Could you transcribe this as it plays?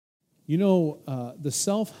The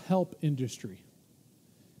self-help industry.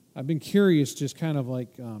 I've been curious, just kind of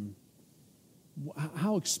like,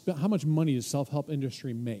 how much money does self-help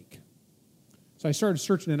industry make? So I started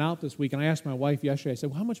searching it out this week, and I asked my wife yesterday, I said,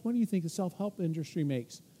 well, how much money do you think the self-help industry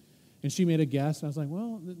makes? And she made a guess, and I was like,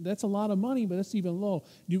 well, that's a lot of money, but that's even low.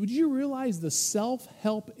 Would you realize the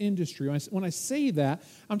self-help industry, when I say that,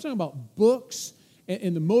 I'm talking about books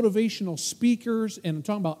and the motivational speakers, and I'm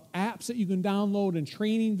talking about apps that you can download and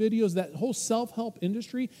training videos, that whole self-help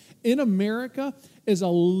industry in America is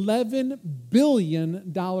 $11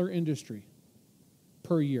 billion industry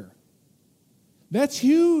per year. That's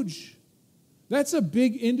huge. That's a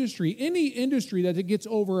big industry. Any industry that it gets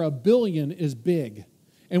over $1 billion is big.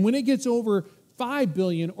 And when it gets over $5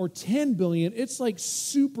 billion or $10 billion, it's like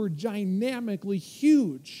super dynamically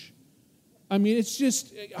huge. I mean, it's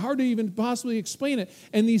just hard to even possibly explain it.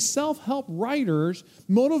 And these self-help writers,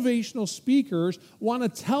 motivational speakers, want to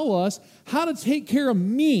tell us how to take care of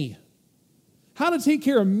me. How to take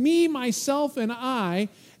care of me, myself, and I.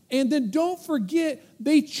 And then don't forget,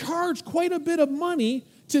 they charge quite a bit of money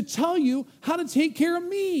to tell you how to take care of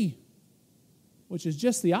me, which is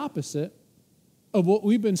just the opposite of what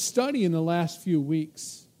we've been studying the last few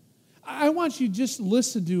weeks. I want you to just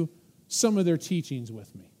listen to some of their teachings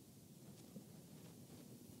with me.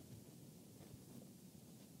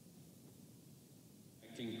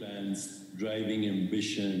 Acting plans, driving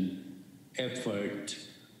ambition, effort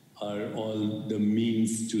are all the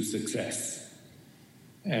means to success.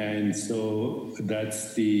 And so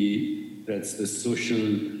that's the social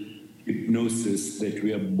hypnosis that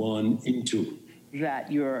we are born into.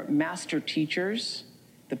 That your master teachers,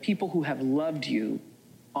 the people who have loved you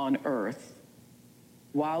on earth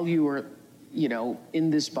while you were,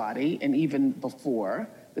 in this body and even before,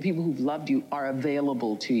 the people who've loved you are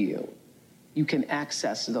available to you. You can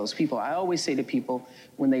access those people. I always say to people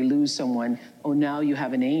when they lose someone, oh, now you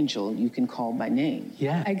have an angel you can call by name.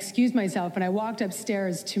 Yeah. I excused myself and I walked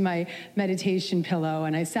upstairs to my meditation pillow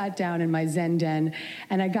and I sat down in my Zen den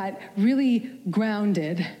and I got really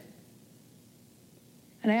grounded.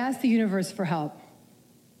 And I asked the universe for help.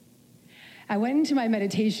 I went into my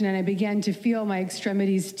meditation and I began to feel my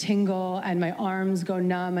extremities tingle and my arms go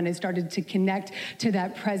numb, and I started to connect to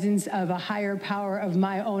that presence of a higher power of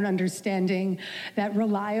my own understanding, that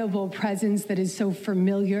reliable presence that is so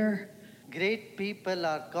familiar. Great people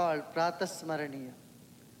are called pratasmaraniya.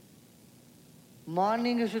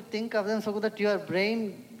 Morning you should think of them so that your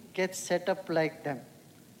brain gets set up like them,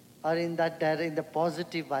 or in the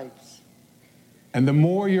positive vibes. And the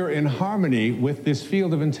more you're in harmony with this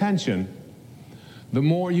field of intention, the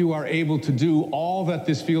more you are able to do all that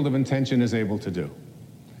this field of intention is able to do.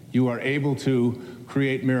 You are able to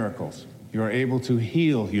create miracles. You are able to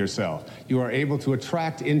heal yourself. You are able to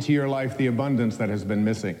attract into your life the abundance that has been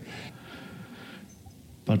missing.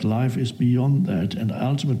 But life is beyond that, and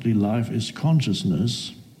ultimately life is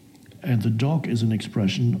consciousness, and the dog is an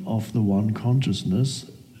expression of the one consciousness,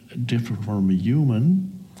 different from a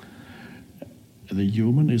human. The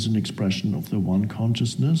human is an expression of the one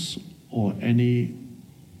consciousness, or any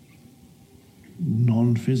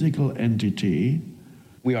non-physical entity.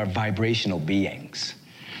 We are vibrational beings.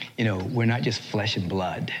 We're not just flesh and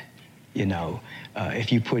blood.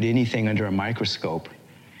 If you put anything under a microscope,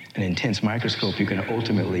 an intense microscope, you can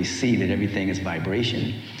ultimately see that everything is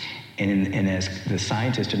vibration. And as the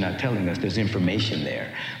scientists are not telling us, there's information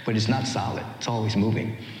there, but it's not solid. It's always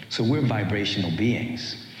moving. So we're vibrational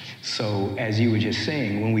beings. So as you were just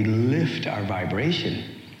saying, when we lift our vibration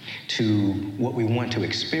to what we want to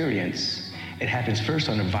experience, it happens first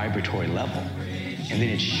on a vibratory level, and then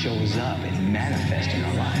it shows up and manifests in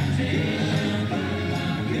our life.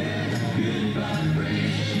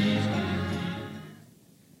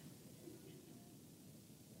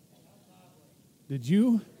 Did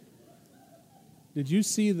you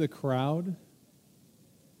see the crowd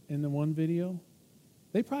in the one video?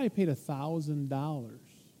 They probably paid $1,000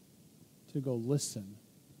 to go listen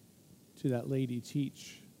to that lady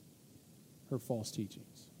teach her false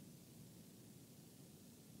teachings.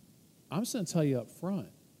 I'm just going to tell you up front,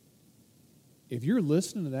 if you're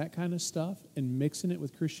listening to that kind of stuff and mixing it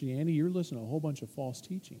with Christianity, you're listening to a whole bunch of false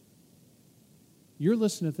teaching. You're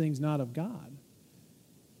listening to things not of God.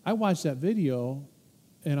 I watched that video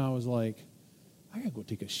and I was like, I got to go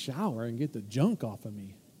take a shower and get the junk off of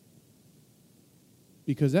me.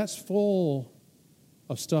 Because that's full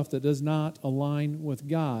of stuff that does not align with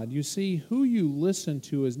God. You see, who you listen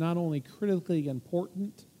to is not only critically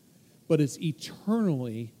important, but it's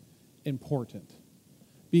eternally important.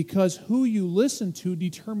 Because who you listen to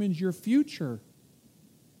determines your future.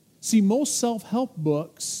 See, most self-help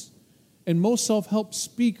books and most self-help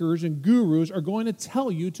speakers and gurus are going to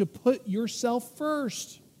tell you to put yourself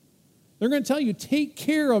first. They're going to tell you, take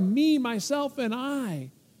care of me, myself, and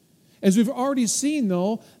I. As we've already seen,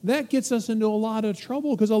 though, that gets us into a lot of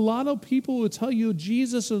trouble because a lot of people will tell you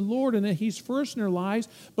Jesus is Lord and that He's first in their lives,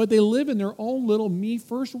 but they live in their own little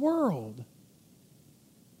me-first world.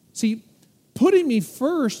 See, putting me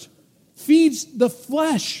first feeds the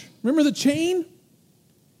flesh. Remember the chain?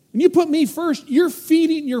 When you put me first, you're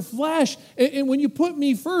feeding your flesh. And when you put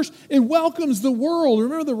me first, it welcomes the world.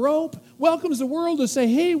 Remember the rope? Welcomes the world to say,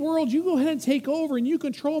 hey, world, you go ahead and take over and you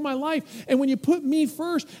control my life. And when you put me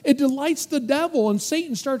first, it delights the devil. And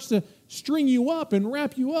Satan starts to string you up and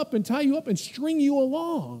wrap you up and tie you up and string you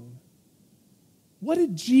along. What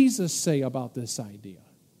did Jesus say about this idea?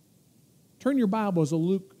 Turn your Bibles to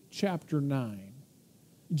Luke chapter 9.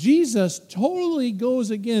 Jesus totally goes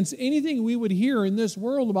against anything we would hear in this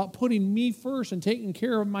world about putting me first and taking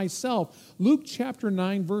care of myself. Luke chapter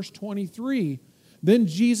 9, verse 23. Then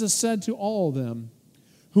Jesus said to all of them,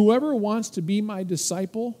 whoever wants to be my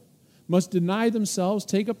disciple must deny themselves,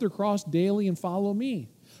 take up their cross daily, and follow me.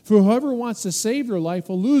 For whoever wants to save their life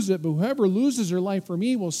will lose it, but whoever loses their life for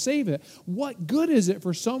me will save it. What good is it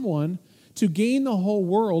for someone to gain the whole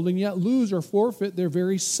world and yet lose or forfeit their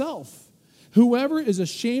very self? Whoever is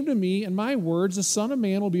ashamed of me and my words, the Son of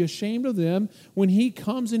Man will be ashamed of them when He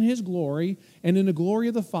comes in His glory and in the glory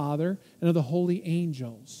of the Father and of the holy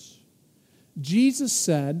angels. Jesus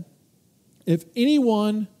said, if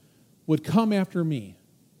anyone would come after me,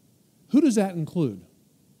 who does that include?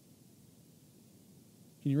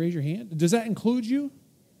 Can you raise your hand? Does that include you?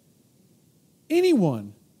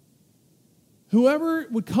 Anyone. Whoever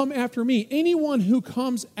would come after me, anyone who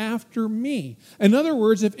comes after me. In other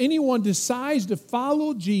words, if anyone decides to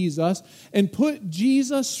follow Jesus and put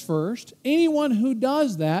Jesus first, anyone who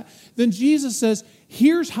does that, then Jesus says,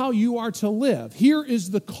 here's how you are to live. Here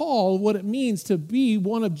is the call of what it means to be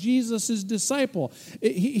one of Jesus' disciple.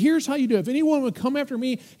 Here's how you do it. If anyone would come after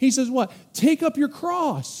me, He says what? Take up your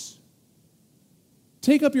cross.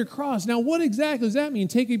 Take up your cross. Now, what exactly does that mean,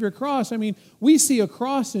 take up your cross? I mean, we see a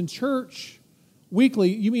cross in church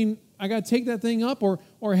weekly. You mean I got to take that thing up or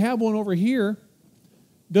have one over here?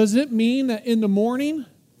 Does it mean that in the morning,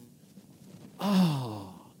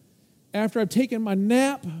 after I've taken my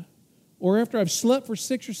nap or after I've slept for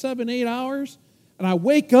 6 or 7, 8 hours, and I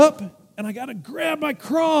wake up and I got to grab my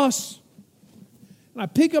cross and I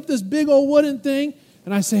pick up this big old wooden thing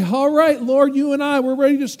and I say, all right, Lord, you and I, we're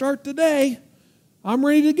ready to start today. I'm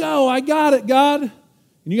ready to go. I got it, God. And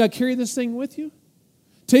you got to carry this thing with you?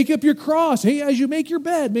 Take up your cross. Hey, as you make your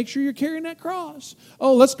bed, make sure you're carrying that cross.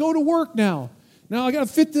 Oh, let's go to work now. Now I got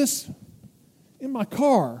to fit this in my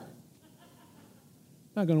car.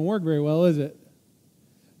 Not going to work very well, is it?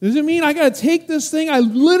 Does it mean I got to take this thing? I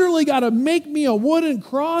literally got to make me a wooden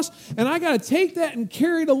cross, and I got to take that and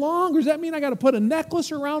carry it along? Or does that mean I got to put a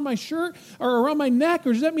necklace around my shirt or around my neck?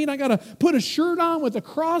 Or does that mean I got to put a shirt on with a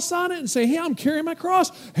cross on it and say, hey, I'm carrying my cross.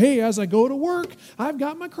 Hey, as I go to work, I've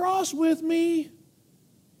got my cross with me.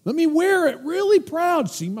 Let me wear it really proud.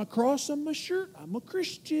 See my cross on my shirt? I'm a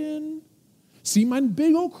Christian. See my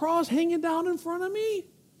big old cross hanging down in front of me?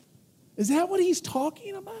 Is that what he's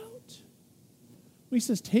talking about? He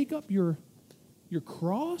says, take up your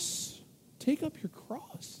cross. Take up your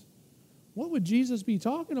cross. What would Jesus be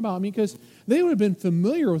talking about? I mean, because they would have been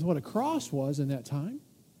familiar with what a cross was in that time.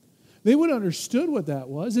 They would have understood what that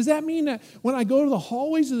was. Does that mean that when I go to the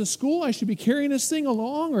hallways of the school, I should be carrying this thing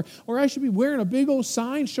along, or I should be wearing a big old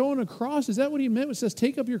sign showing a cross? Is that what he meant when it says,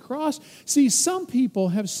 take up your cross? See, some people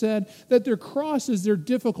have said that their cross is their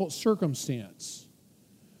difficult circumstance.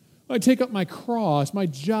 I take up my cross, my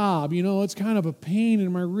job, it's kind of a pain in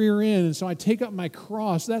my rear end, and so I take up my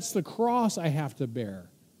cross. That's the cross I have to bear.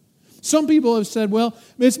 Some people have said, well,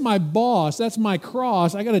 it's my boss. That's my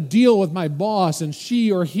cross. I got to deal with my boss, and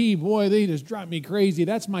she or he, boy, they just drive me crazy.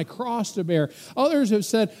 That's my cross to bear. Others have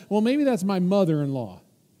said, well, maybe that's my mother-in-law.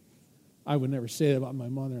 I would never say that about my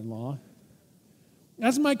mother-in-law.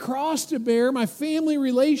 That's my cross to bear, my family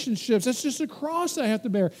relationships. That's just a cross I have to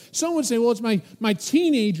bear. Some would say, well, it's my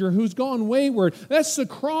teenager who's gone wayward. That's the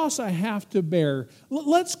cross I have to bear.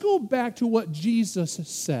 Let's go back to what Jesus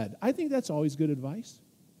said. I think that's always good advice.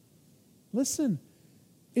 Listen,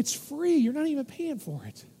 it's free. You're not even paying for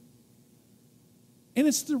it. And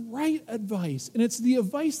it's the right advice. And it's the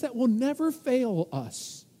advice that will never fail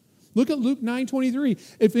us. Look at Luke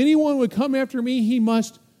 9:23. If anyone would come after me, he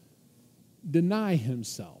must deny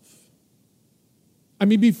himself. I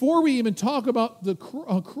mean, before we even talk about the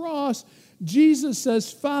cross, Jesus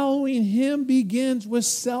says following him begins with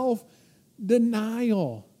self-denial.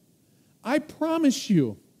 I promise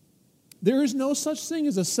you, There is no such thing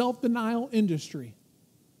as a self-denial industry.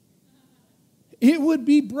 It would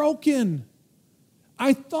be broken.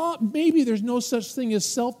 I thought maybe there's no such thing as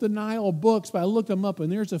self-denial books, but I looked them up,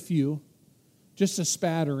 and there's a few, just a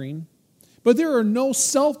spattering. But there are no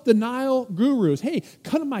self-denial gurus. Hey,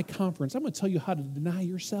 come to my conference. I'm going to tell you how to deny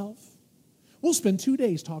yourself. We'll spend 2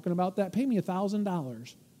 days talking about that. Pay me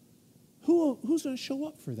 $1,000. Who's going to show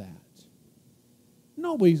up for that?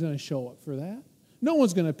 Nobody's going to show up for that. No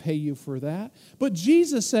one's going to pay you for that. But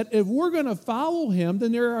Jesus said if we're going to follow him,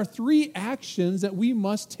 then there are 3 actions that we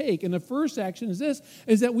must take. And the first action is this,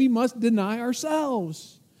 is that we must deny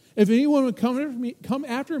ourselves. If anyone would come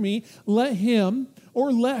after me, let him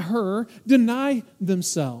or let her deny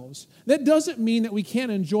themselves. That doesn't mean that we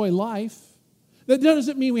can't enjoy life. That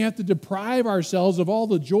doesn't mean we have to deprive ourselves of all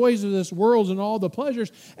the joys of this world and all the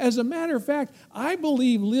pleasures. As a matter of fact, I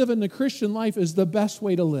believe living the Christian life is the best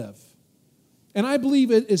way to live. And I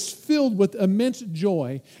believe it is filled with immense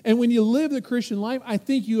joy. And when you live the Christian life, I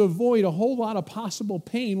think you avoid a whole lot of possible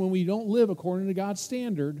pain when we don't live according to God's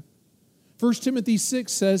standard. 1 Timothy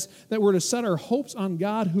 6 says that we're to set our hopes on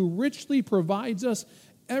God who richly provides us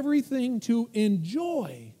everything to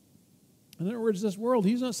enjoy. In other words, this world,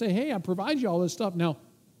 he's not saying, hey, I provide you all this stuff. Now,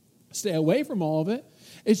 stay away from all of it.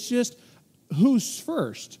 It's just who's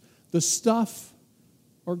first, the stuff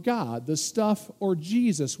or God, the stuff or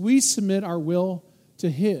Jesus. We submit our will to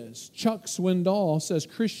his. Chuck Swindoll says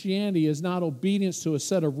Christianity is not obedience to a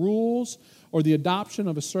set of rules or the adoption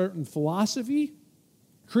of a certain philosophy.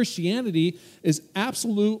 Christianity is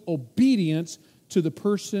absolute obedience to the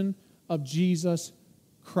person of Jesus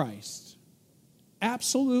Christ.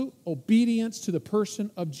 Absolute obedience to the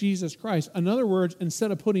person of Jesus Christ. In other words,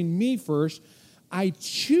 instead of putting me first, I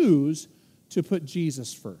choose to put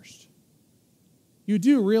Jesus first. You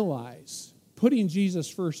do realize putting Jesus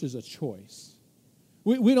first is a choice.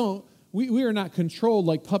 We are not controlled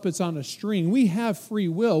like puppets on a string. We have free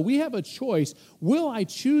will. We have a choice. Will I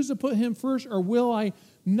choose to put him first, or will I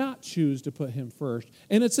not choose to put him first?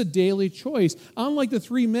 And it's a daily choice. Unlike the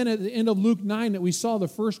 3 men at the end of Luke 9 that we saw the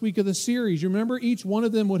first week of the series, you remember each one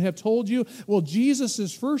of them would have told you, well, Jesus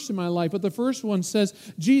is first in my life. But the first one says,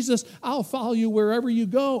 Jesus, I'll follow you wherever you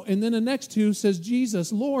go. And then the next two says,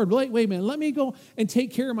 Jesus, Lord, wait a minute, let me go and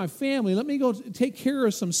take care of my family. Let me go take care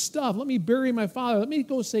of some stuff. Let me bury my father. Let me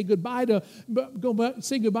go say goodbye to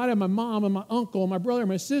my mom and my uncle and my brother and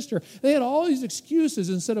my sister. They had all these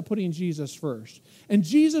excuses instead of putting Jesus first. And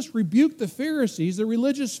Jesus rebuked the Pharisees, the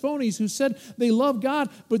religious phonies who said they love God,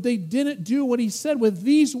 but they didn't do what he said with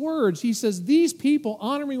these words. He says, these people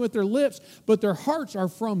honor me with their lips, but their hearts are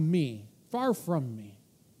from me, far from me.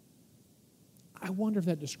 I wonder if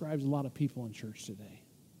that describes a lot of people in church today.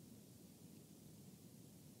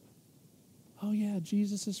 Oh yeah,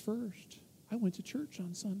 Jesus is first. I went to church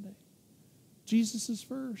on Sunday. Jesus is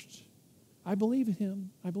first. I believe in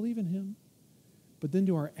him. I believe in him. But then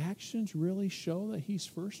do our actions really show that he's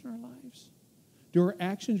first in our lives? Do our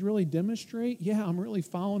actions really demonstrate, yeah, I'm really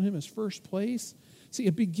following him as first place? See,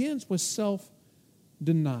 it begins with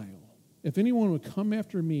self-denial. If anyone would come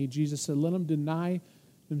after me, Jesus said, let him deny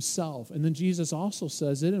himself. And then Jesus also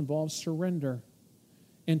says it involves surrender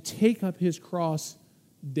and take up his cross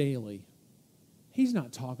daily. He's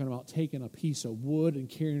not talking about taking a piece of wood and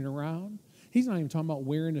carrying it around. He's not even talking about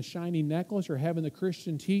wearing a shiny necklace or having the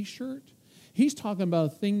Christian t-shirt. He's talking about a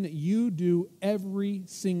thing that you do every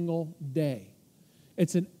single day.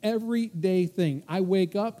 It's an everyday thing. I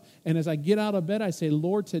wake up, and as I get out of bed, I say,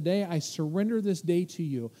 Lord, today I surrender this day to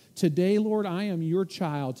you. Today, Lord, I am your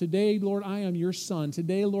child. Today, Lord, I am your son.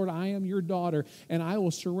 Today, Lord, I am your daughter, and I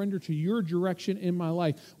will surrender to your direction in my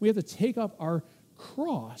life. We have to take up our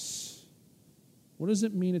cross. What does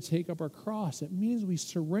it mean to take up our cross? It means we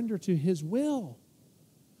surrender to his will.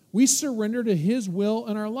 We surrender to his will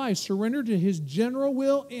in our lives, surrender to his general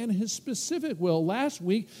will and his specific will. Last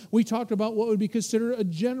week, we talked about what would be considered a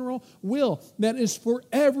general will. That is for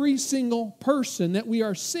every single person, that we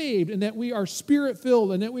are saved and that we are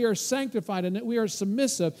spirit-filled and that we are sanctified and that we are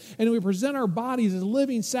submissive and we present our bodies as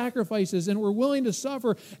living sacrifices and we're willing to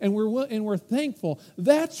suffer and we're thankful.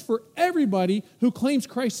 That's for everybody who claims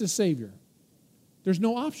Christ as Savior. There's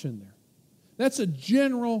no option there. That's a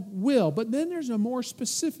general will. But then there's a more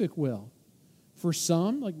specific will. For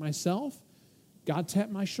some, like myself, God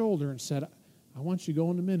tapped my shoulder and said, I want you to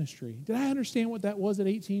go into ministry. Did I understand what that was at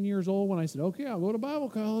 18 years old when I said, okay, I'll go to Bible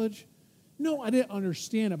college? No, I didn't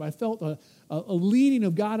understand it, but I felt a leading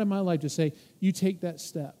of God in my life to say, you take that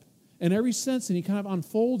step. And ever since, and he kind of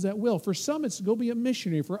unfolds that will. For some, it's to go be a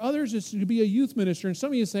missionary. For others, it's to be a youth minister. And some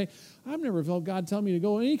of you say, I've never felt God tell me to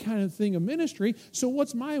go any kind of thing of ministry, so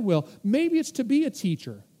what's my will? Maybe it's to be a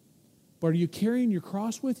teacher. But are you carrying your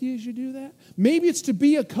cross with you as you do that? Maybe it's to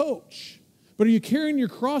be a coach. But are you carrying your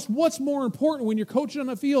cross? What's more important when you're coaching on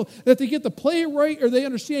the field? That they get the play right or they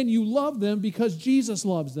understand you love them because Jesus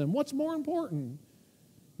loves them? What's more important?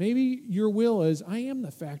 Maybe your will is, I am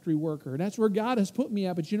the factory worker. That's where God has put me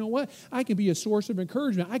at. But you know what? I can be a source of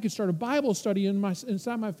encouragement. I could start a Bible study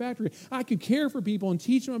inside my factory. I could care for people and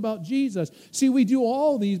teach them about Jesus. See, we do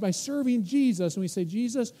all these by serving Jesus. And we say,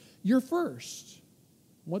 Jesus, you're first.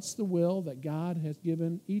 What's the will that God has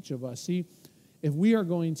given each of us? See, if we are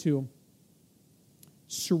going to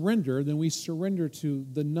surrender, then we surrender to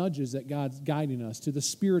the nudges that God's guiding us, to the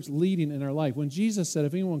Spirit's leading in our life. When Jesus said,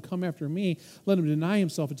 if anyone come after me, let him deny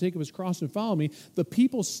himself and take up his cross and follow me, the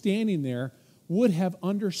people standing there would have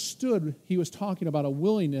understood he was talking about a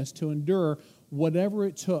willingness to endure whatever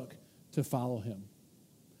it took to follow him.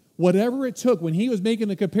 Whatever it took when he was making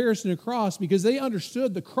the comparison to cross, because they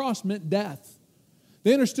understood the cross meant death.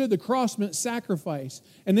 They understood the cross meant sacrifice.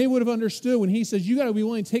 And they would have understood when he says, you got to be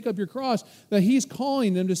willing to take up your cross, that he's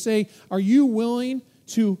calling them to say, are you willing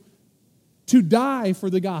to die for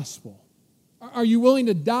the gospel? Are you willing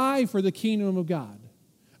to die for the kingdom of God?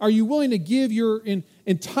 Are you willing to give your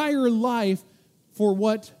entire life for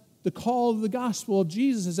what the call of the gospel of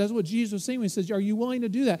Jesus is? That's what Jesus was saying when he says, are you willing to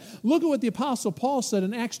do that? Look at what the Apostle Paul said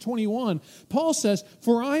in Acts 21. Paul says,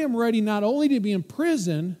 for I am ready not only to be in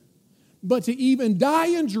prison, but to even die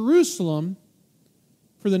in Jerusalem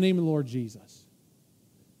for the name of the Lord Jesus.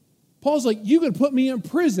 Paul's like, you can put me in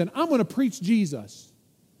prison. I'm going to preach Jesus.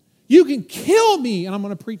 You can kill me, and I'm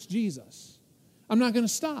going to preach Jesus. I'm not going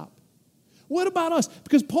to stop. What about us?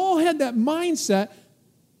 Because Paul had that mindset,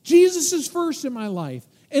 Jesus is first in my life,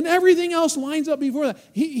 and everything else lines up before that.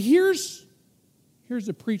 Here's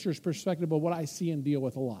the preacher's perspective of what I see and deal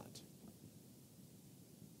with a lot.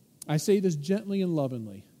 I say this gently and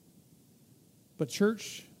lovingly. But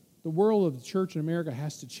church, the world of the church in America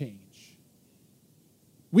has to change.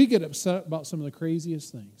 We get upset about some of the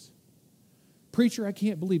craziest things. Preacher, I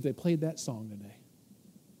can't believe they played that song today.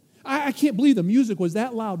 I can't believe the music was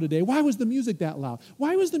that loud today. Why was the music that loud?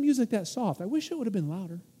 Why was the music that soft? I wish it would have been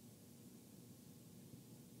louder.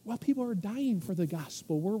 While people are dying for the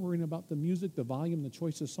gospel, we're worrying about the music, the volume, the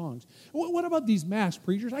choice of songs. What about these mask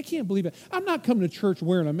preachers? I can't believe it. I'm not coming to church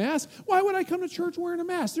wearing a mask. Why would I come to church wearing a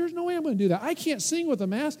mask? There's no way I'm going to do that. I can't sing with a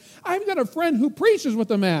mask. I've got a friend who preaches with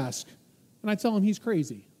a mask, and I tell him he's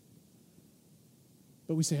crazy.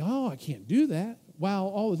 But we say, oh, I can't do that. While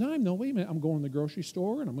all the time, no, wait a minute, I'm going to the grocery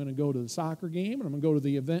store, and I'm going to go to the soccer game, and I'm going to go to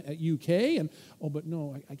the event at UK, and, but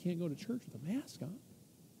no, I can't go to church with a mask on.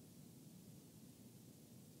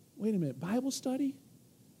 Wait a minute, Bible study?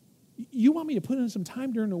 You want me to put in some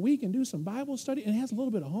time during the week and do some Bible study and it has a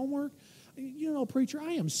little bit of homework? You know, preacher,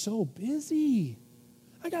 I am so busy.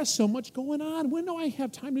 I got so much going on. When do I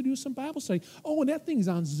have time to do some Bible study? Oh, and that thing's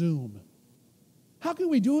on Zoom. How can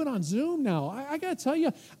we do it on Zoom now? I got to tell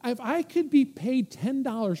you, if I could be paid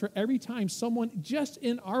 $10 for every time someone just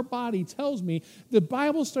in our body tells me the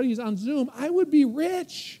Bible study is on Zoom, I would be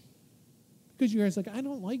rich. Because you guys are like, I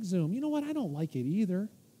don't like Zoom. You know what? I don't like it either.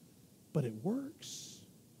 But it works.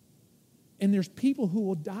 And there's people who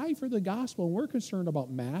will die for the gospel, and we're concerned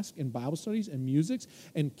about masks and Bible studies and musics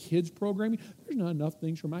and kids programming. There's not enough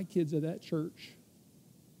things for my kids at that church.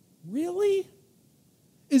 Really?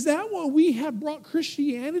 Is that what we have brought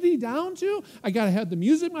Christianity down to? I got to have the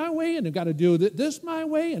music my way, and I've got to do this my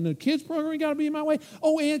way, and the kids program got to be my way.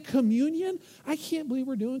 Oh, and communion? I can't believe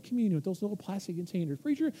we're doing communion with those little plastic containers.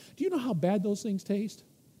 Preacher, do you know how bad those things taste?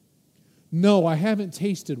 No, I haven't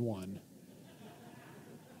tasted one.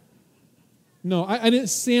 No, I didn't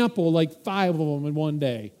sample like 5 of them in one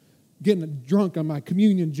day, getting drunk on my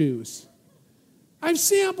communion juice. I've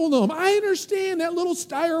sampled them. I understand that little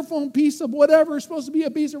styrofoam piece of whatever is supposed to be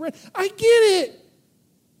a piece of bread. I get it.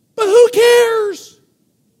 But who cares?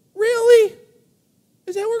 Really?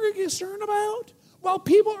 Is that what we're concerned about? While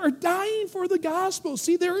people are dying for the gospel.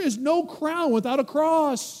 See, there is no crown without a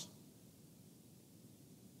cross.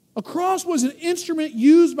 A cross was an instrument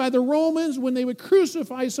used by the Romans when they would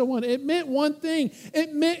crucify someone. It meant one thing.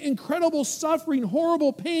 It meant incredible suffering,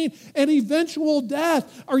 horrible pain, and eventual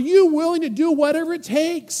death. Are you willing to do whatever it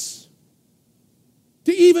takes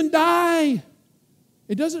to even die?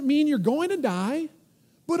 It doesn't mean you're going to die,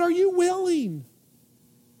 but are you willing?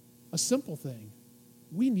 A simple thing.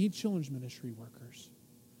 We need children's ministry workers.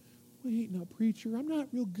 Wait, now, preacher, I'm not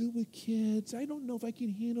real good with kids. I don't know if I can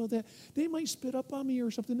handle that. They might spit up on me or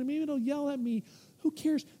something, and maybe they'll yell at me. Who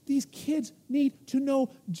cares? These kids need to know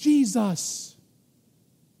Jesus.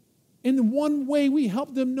 And one way we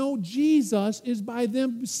help them know Jesus is by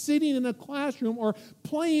them sitting in a classroom or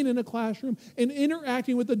playing in a classroom and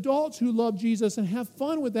interacting with adults who love Jesus and have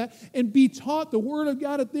fun with that and be taught the Word of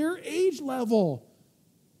God at their age level.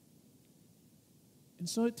 And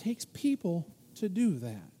so it takes people to do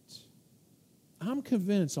that. I'm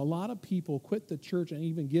convinced a lot of people quit the church and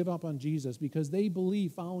even give up on Jesus because they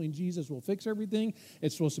believe following Jesus will fix everything.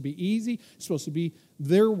 It's supposed to be easy. It's supposed to be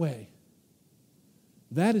their way.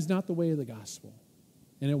 That is not the way of the gospel.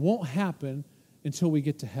 And it won't happen until we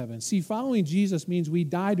get to heaven. See, following Jesus means we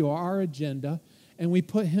die to our agenda and we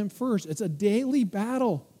put Him first. It's a daily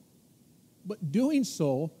battle. But doing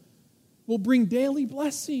so will bring daily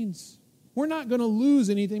blessings. We're not going to lose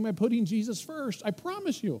anything by putting Jesus first. I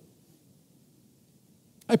promise you.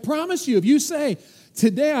 I promise you, if you say,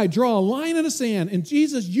 today I draw a line in the sand and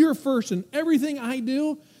Jesus, you're first in everything I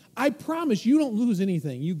do, I promise you don't lose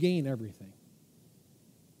anything. You gain everything.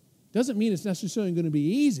 Doesn't mean it's necessarily going to be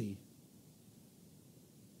easy,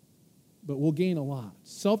 but we'll gain a lot.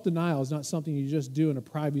 Self-denial is not something you just do in the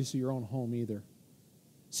privacy of your own home either.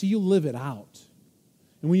 See, you live it out.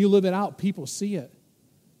 And when you live it out, people see it.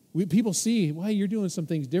 People see, well, you're doing some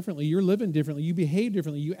things differently. You're living differently. You behave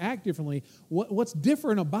differently. You act differently. What's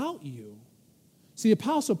different about you? See, the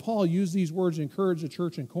Apostle Paul used these words to encourage the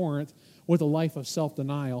church in Corinth with a life of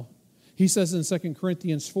self-denial. He says in 2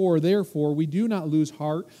 Corinthians 4, therefore, we do not lose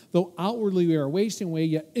heart, though outwardly we are wasting away,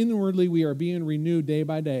 yet inwardly we are being renewed day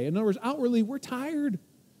by day. In other words, outwardly we're tired.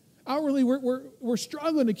 Outwardly we're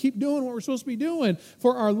struggling to keep doing what we're supposed to be doing.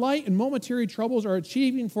 For our light and momentary troubles are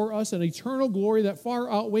achieving for us an eternal glory that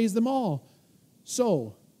far outweighs them all.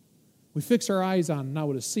 So, we fix our eyes on not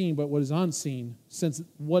what is seen, but what is unseen, since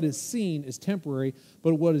what is seen is temporary,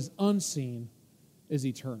 but what is unseen is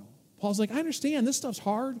eternal. Paul's like, I understand this stuff's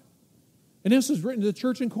hard. And this was written to the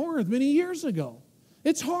church in Corinth many years ago.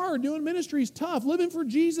 It's hard. Doing ministry is tough. Living for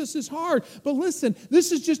Jesus is hard. But listen,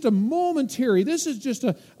 this is just a momentary. This is just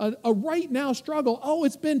a right now struggle. Oh,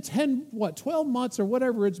 it's been 12 months or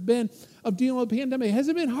whatever it's been of dealing with the pandemic. Has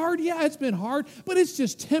it been hard? Yeah, it's been hard. But it's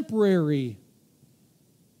just temporary.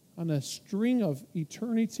 On a string of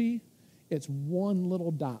eternity, it's one little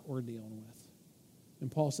dot we're dealing with. And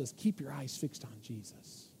Paul says, keep your eyes fixed on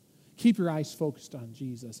Jesus. Keep your eyes focused on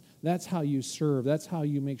Jesus. That's how you serve. That's how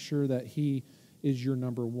you make sure that He is your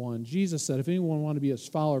number one. Jesus said if anyone wanted to be a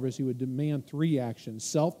follower of His, He would demand 3 actions.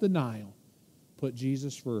 Self-denial, put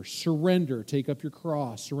Jesus first. Surrender, take up your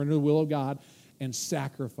cross. Surrender to the will of God. And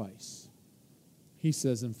sacrifice. He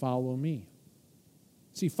says, and follow me.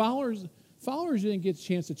 See, followers didn't get a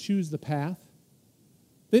chance to choose the path.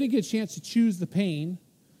 They didn't get a chance to choose the pain.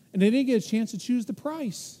 And they didn't get a chance to choose the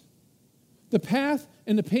price. The path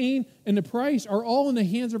and the pain and the price are all in the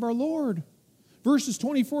hands of our Lord. Verses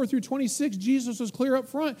 24 through 26, Jesus was clear up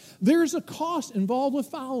front. There's a cost involved with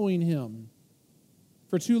following Him.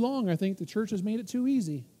 For too long, I think the church has made it too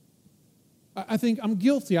easy. I think I'm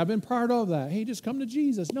guilty. I've been part of that. Hey, just come to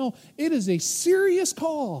Jesus. No, it is a serious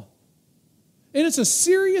call. And it's a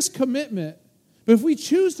serious commitment. But if we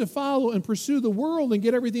choose to follow and pursue the world and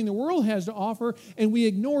get everything the world has to offer and we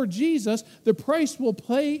ignore Jesus, the price we'll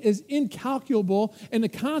pay is incalculable and the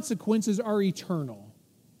consequences are eternal.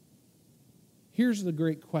 Here's the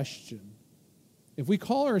great question. If we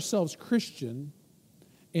call ourselves Christian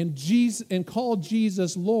and call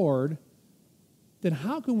Jesus Lord, then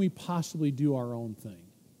how can we possibly do our own thing?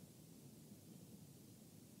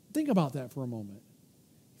 Think about that for a moment.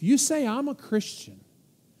 If you say, I'm a Christian,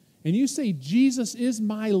 and you say, Jesus is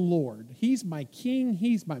my Lord, He's my King,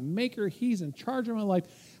 He's my Maker, He's in charge of my life,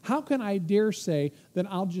 how can I dare say that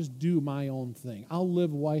I'll just do my own thing? I'll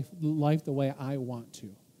live life the way I want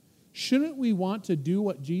to. Shouldn't we want to do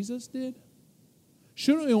what Jesus did?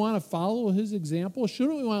 Shouldn't we want to follow His example?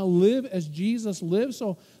 Shouldn't we want to live as Jesus lived?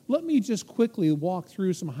 So let me just quickly walk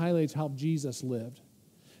through some highlights how Jesus lived.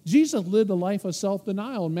 Jesus lived a life of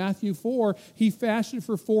self-denial. In Matthew 4, He fasted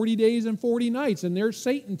for 40 days and 40 nights, and there's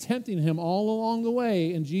Satan tempting Him all along the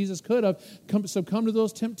way, and Jesus could have succumbed to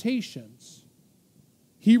those temptations.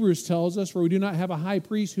 Hebrews tells us, for we do not have a high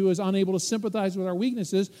priest who is unable to sympathize with our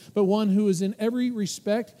weaknesses, but one who is in every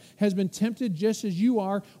respect has been tempted just as you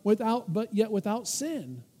are, but yet without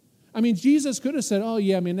sin. I mean, Jesus could have said, oh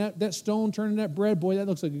yeah, I mean, that stone turning that bread, boy, that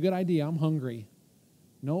looks like a good idea. I'm hungry.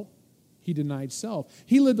 Nope. He denied self.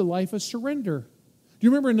 He lived a life of surrender. Do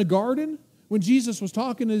you remember in the garden when Jesus was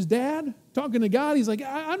talking to His dad, talking to God? He's like,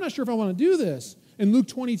 I'm not sure if I want to do this. In Luke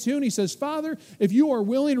 22, and He says, Father, if you are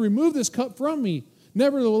willing, remove this cup from me.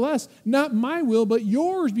 Nevertheless, not my will, but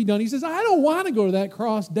yours be done. He says, I don't want to go to that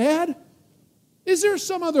cross, Dad. Is there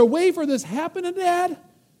some other way for this happening, Dad?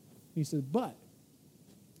 He said, but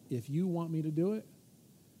if you want me to do it,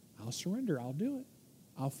 I'll surrender. I'll do it.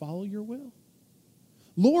 I'll follow your will.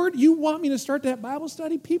 Lord, you want me to start that Bible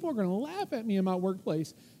study? People are going to laugh at me in my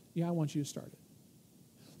workplace. Yeah, I want you to start it.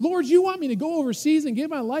 Lord, you want me to go overseas and give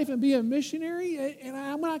my life and be a missionary? And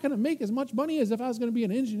I'm not going to make as much money as if I was going to be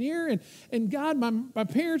an engineer. And God, my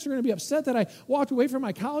parents are going to be upset that I walked away from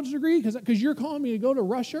my college degree because you're calling me to go to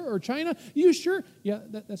Russia or China. You sure? Yeah,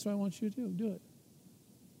 that's what I want you to do. Do it.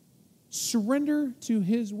 Surrender to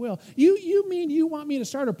his will. You mean you want me to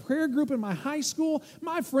start a prayer group in my high school?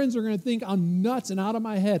 My friends are going to think I'm nuts and out of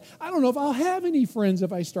my head. I don't know if I'll have any friends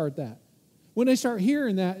if I start that. When they start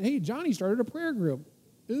hearing that, hey, Johnny started a prayer group.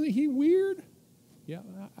 Isn't he weird? Yeah,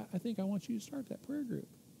 I think I want you to start that prayer group.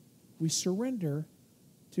 We surrender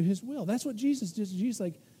to his will. That's what Jesus did. Jesus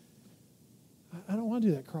like, I don't want to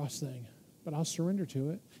do that cross thing, but I'll surrender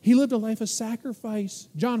to it. He lived a life of sacrifice.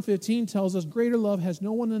 John 15 tells us, greater love has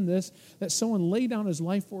no one than this, that someone lay down his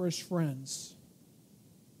life for his friends.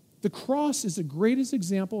 The cross is the greatest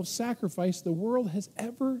example of sacrifice the world has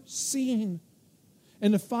ever seen.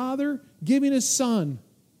 And the Father giving his Son,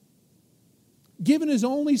 giving his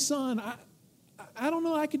only Son, I don't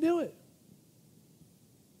know I could do it.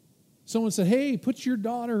 Someone said, hey, put your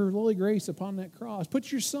daughter, Lily Grace, upon that cross.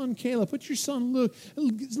 Put your son, Caleb. Put your son, Luke.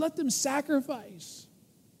 Let them sacrifice.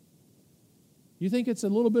 You think it's a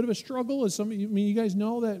little bit of a struggle? As some of you, you guys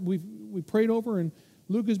know that we prayed over and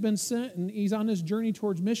Luke has been sent and he's on this journey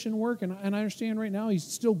towards mission work. And I understand right now he's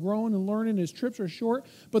still growing and learning. His trips are short.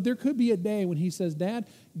 But there could be a day when he says, Dad,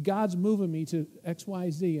 God's moving me to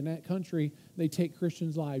XYZ. In that country, they take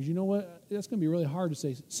Christians' lives. You know what? That's going to be really hard to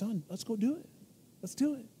say, son, let's go do it. Let's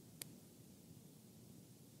do it.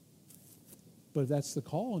 But if that's the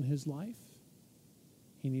call in his life,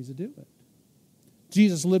 he needs to do it.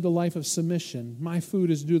 Jesus lived a life of submission. My food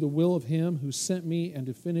is to do the will of him who sent me and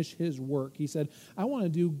to finish his work. He said, I want to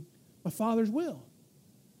do my Father's will.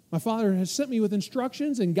 My Father has sent me with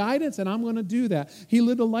instructions and guidance, and I'm going to do that. He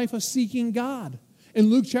lived a life of seeking God. In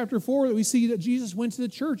Luke chapter 4, we see that Jesus went to the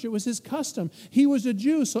church. It was his custom. He was a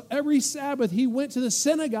Jew, so every Sabbath he went to the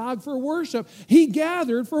synagogue for worship. He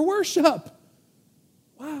gathered for worship.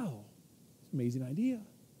 Wow, amazing idea.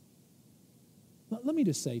 Let me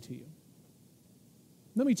just say to you,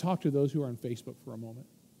 let me talk to those who are on Facebook for a moment.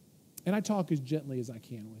 And I talk as gently as I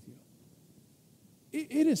can with you.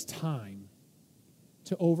 It is time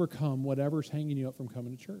to overcome whatever's hanging you up from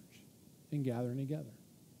coming to church and gathering together.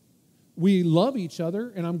 We love each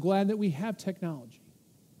other, and I'm glad that we have technology.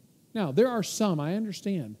 Now, there are some, I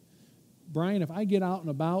understand. Brian, if I get out and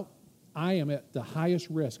about, I am at the highest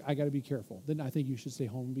risk. I got to be careful. Then I think you should stay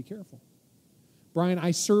home and be careful. Brian,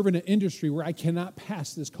 I serve in an industry where I cannot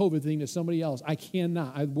pass this COVID thing to somebody else. I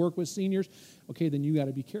cannot. I work with seniors. Okay, then you got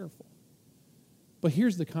to be careful. But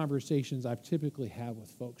here's the conversations I typically have with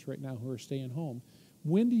folks right now who are staying home.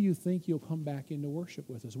 When do you think you'll come back into worship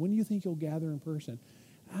with us? When do you think you'll gather in person?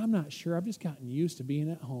 I'm not sure. I've just gotten used to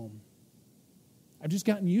being at home. I've just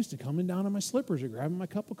gotten used to coming down on my slippers or grabbing my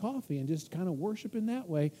cup of coffee and just kind of worshiping that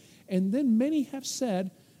way. And then many have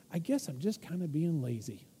said, I guess I'm just kind of being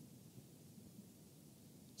lazy.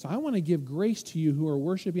 So I want to give grace to you who are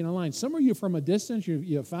worshiping online. Some of you from a distance,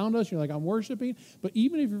 you have found us, you're like, I'm worshiping. But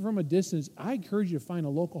even if you're from a distance, I encourage you to find a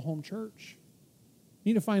local home church.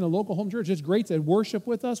 You need to find a local home church. It's great to worship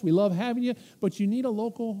with us. We love having you. But you need a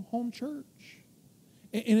local home church.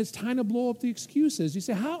 And it's time to blow up the excuses. You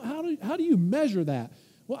say, how do you measure that?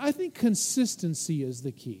 Well, I think consistency is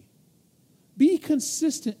the key. Be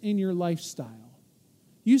consistent in your lifestyle.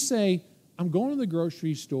 You say, I'm going to the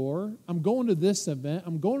grocery store, I'm going to this event,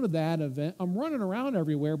 I'm going to that event, I'm running around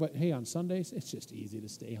everywhere, but hey, on Sundays, it's just easy to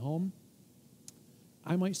stay home.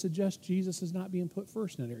 I might suggest Jesus is not being put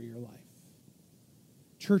first in that area of your life.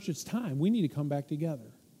 Church, it's time. We need to come back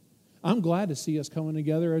together. I'm glad to see us coming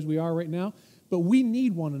together as we are right now, but we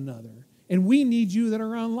need one another, and we need you that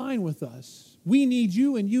are online with us. We need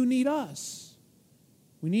you, and you need us.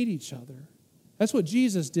 We need each other. That's what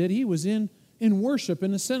Jesus did. He was in worship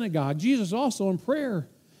in the synagogue. Jesus also in prayer.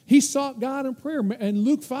 He sought God in prayer. In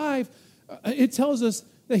Luke 5, it tells us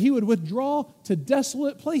that he would withdraw to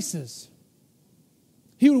desolate places.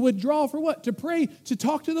 He would withdraw for what? To pray, to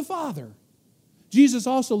talk to the Father. Jesus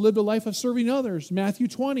also lived a life of serving others. Matthew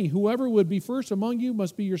 20, whoever would be first among you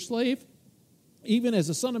must be your slave. Even as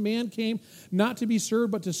the Son of Man came not to be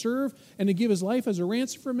served, but to serve and to give his life as a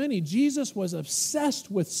ransom for many. Jesus was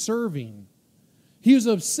obsessed with serving. He was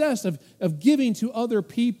obsessed of giving to other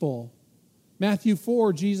people. Matthew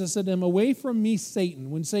 4, Jesus said to him, away from me,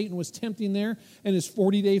 Satan, when Satan was tempting there in his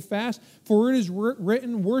 40-day fast. For it is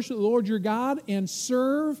written, worship the Lord your God and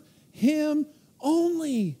serve him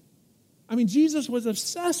only. I mean, Jesus was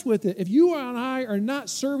obsessed with it. If you and I are not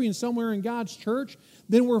serving somewhere in God's church,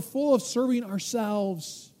 then we're full of serving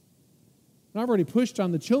ourselves. And I've already pushed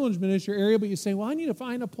on the children's ministry area, but you say, well, I need to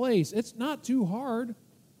find a place. It's not too hard.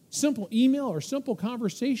 Simple email or simple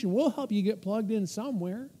conversation will help you get plugged in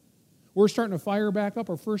somewhere. We're starting to fire back up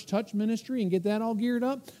our First Touch ministry and get that all geared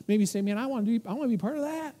up. Maybe say, man, I want to be part of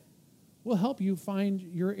that. We'll help you find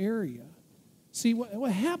your area. See,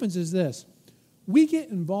 what happens is this. We get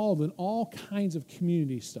involved in all kinds of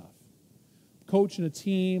community stuff. Coaching a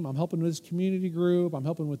team, I'm helping with this community group, I'm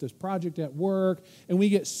helping with this project at work, and we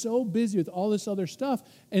get so busy with all this other stuff,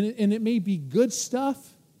 and it may be good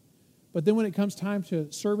stuff, but then when it comes time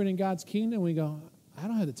to serving in God's kingdom, we go, I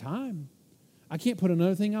don't have the time. I can't put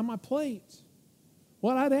another thing on my plate.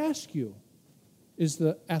 Well, I'd ask you, is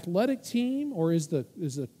the athletic team or is the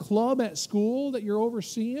club at school that you're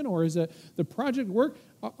overseeing or is it the project work,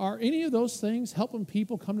 are any of those things helping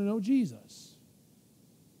people come to know Jesus?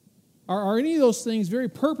 Are any of those things very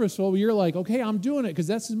purposeful where you're like, okay, I'm doing it because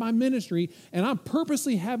this is my ministry and I'm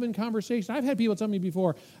purposely having conversations? I've had people tell me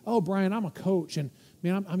before, oh, Brian, I'm a coach and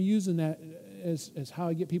man, I'm using that as how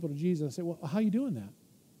I get people to Jesus. I say, well, how are you doing that?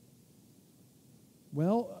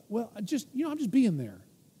 Well, I'm just being there.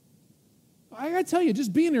 I got to tell you,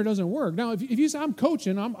 just being there doesn't work. Now, if you say, I'm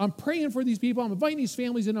coaching, I'm praying for these people, I'm inviting these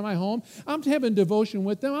families into my home, I'm having devotion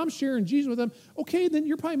with them, I'm sharing Jesus with them, okay, then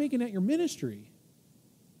you're probably making that your ministry.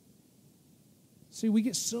 See, we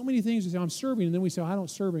get so many things, we say, I'm serving, and then we say, I don't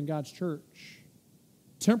serve in God's church.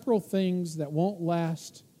 Temporal things that won't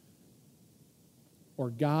last or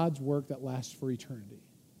God's work that lasts for eternity.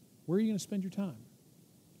 Where are you going to spend your time?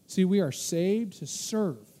 See, we are saved to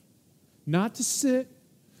serve, not to sit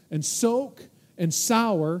and soak and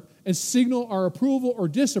sour and signal our approval or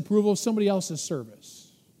disapproval of somebody else's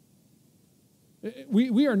service.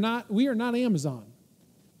 We are not Amazon.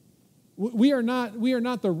 We are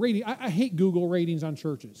not the rating. I hate Google ratings on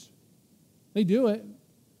churches. They do it.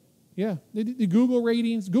 Yeah, they do the Google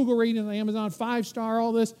ratings on Amazon, 5-star,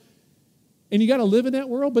 all this. And you got to live in that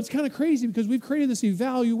world, but it's kind of crazy because we've created this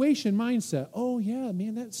evaluation mindset. Oh, yeah,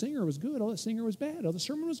 man, that singer was good. Oh, that singer was bad. Oh, the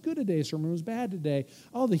sermon was good today. The sermon was bad today.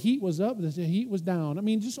 Oh, the heat was up. The heat was down. I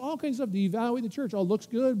mean, just all kinds of stuff to evaluate the church. Oh, it looks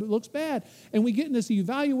good, but it looks bad. And we get in this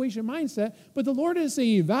evaluation mindset, but the Lord didn't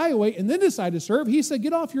say evaluate and then decide to serve. He said,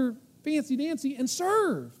 get off your fancy dancy and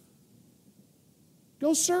serve.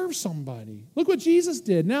 Go serve somebody. Look what Jesus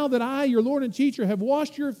did. Now that I, your Lord and teacher, have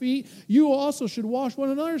washed your feet, you also should wash one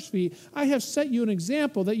another's feet. I have set you an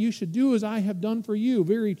example that you should do as I have done for you.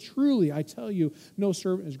 Very truly, I tell you, no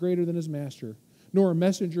servant is greater than his master, nor a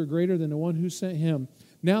messenger greater than the one who sent him.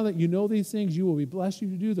 Now that you know these things, you will be blessed you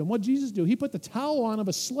to do them. What did Jesus do? He put the towel on of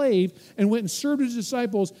a slave and went and served his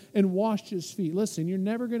disciples and washed his feet. Listen, you're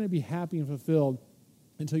never going to be happy and fulfilled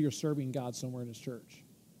until you're serving God somewhere in his church.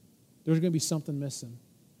 There's going to be something missing.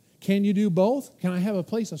 Can you do both? Can I have a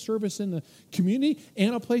place of service in the community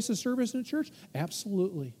and a place of service in the church?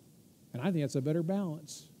 Absolutely. And I think that's a better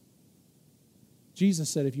balance. Jesus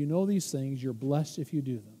said, if you know these things, you're blessed if you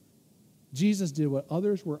do them. Jesus did what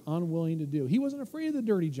others were unwilling to do. He wasn't afraid of the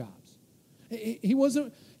dirty jobs. He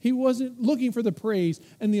wasn't looking for the praise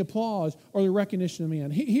and the applause or the recognition of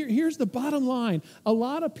man. Here's the bottom line. A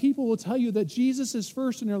lot of people will tell you that Jesus is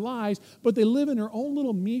first in their lives, but they live in their own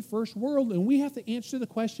little me-first world, and we have to answer the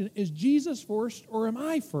question, is Jesus first or am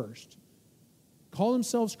I first? Call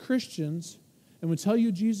themselves Christians and will tell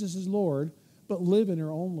you Jesus is Lord, but live in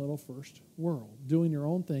their own little first world, doing their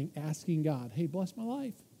own thing, asking God, hey, bless my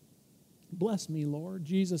life. Bless me, Lord.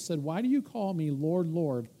 Jesus said, why do you call me Lord,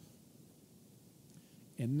 Lord,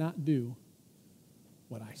 and not do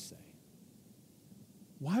what I say?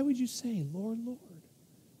 Why would you say, Lord, Lord,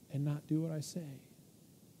 and not do what I say?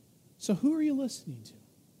 So who are you listening to?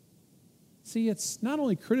 See, it's not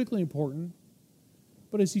only critically important,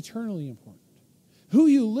 but it's eternally important. Who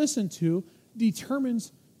you listen to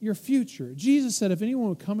determines your future. Jesus said, if anyone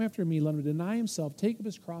would come after me, let him deny himself, take up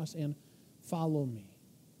his cross, and follow me.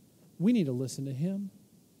 We need to listen to him.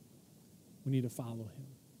 We need to follow him.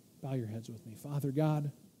 Bow your heads with me. Father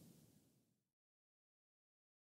God,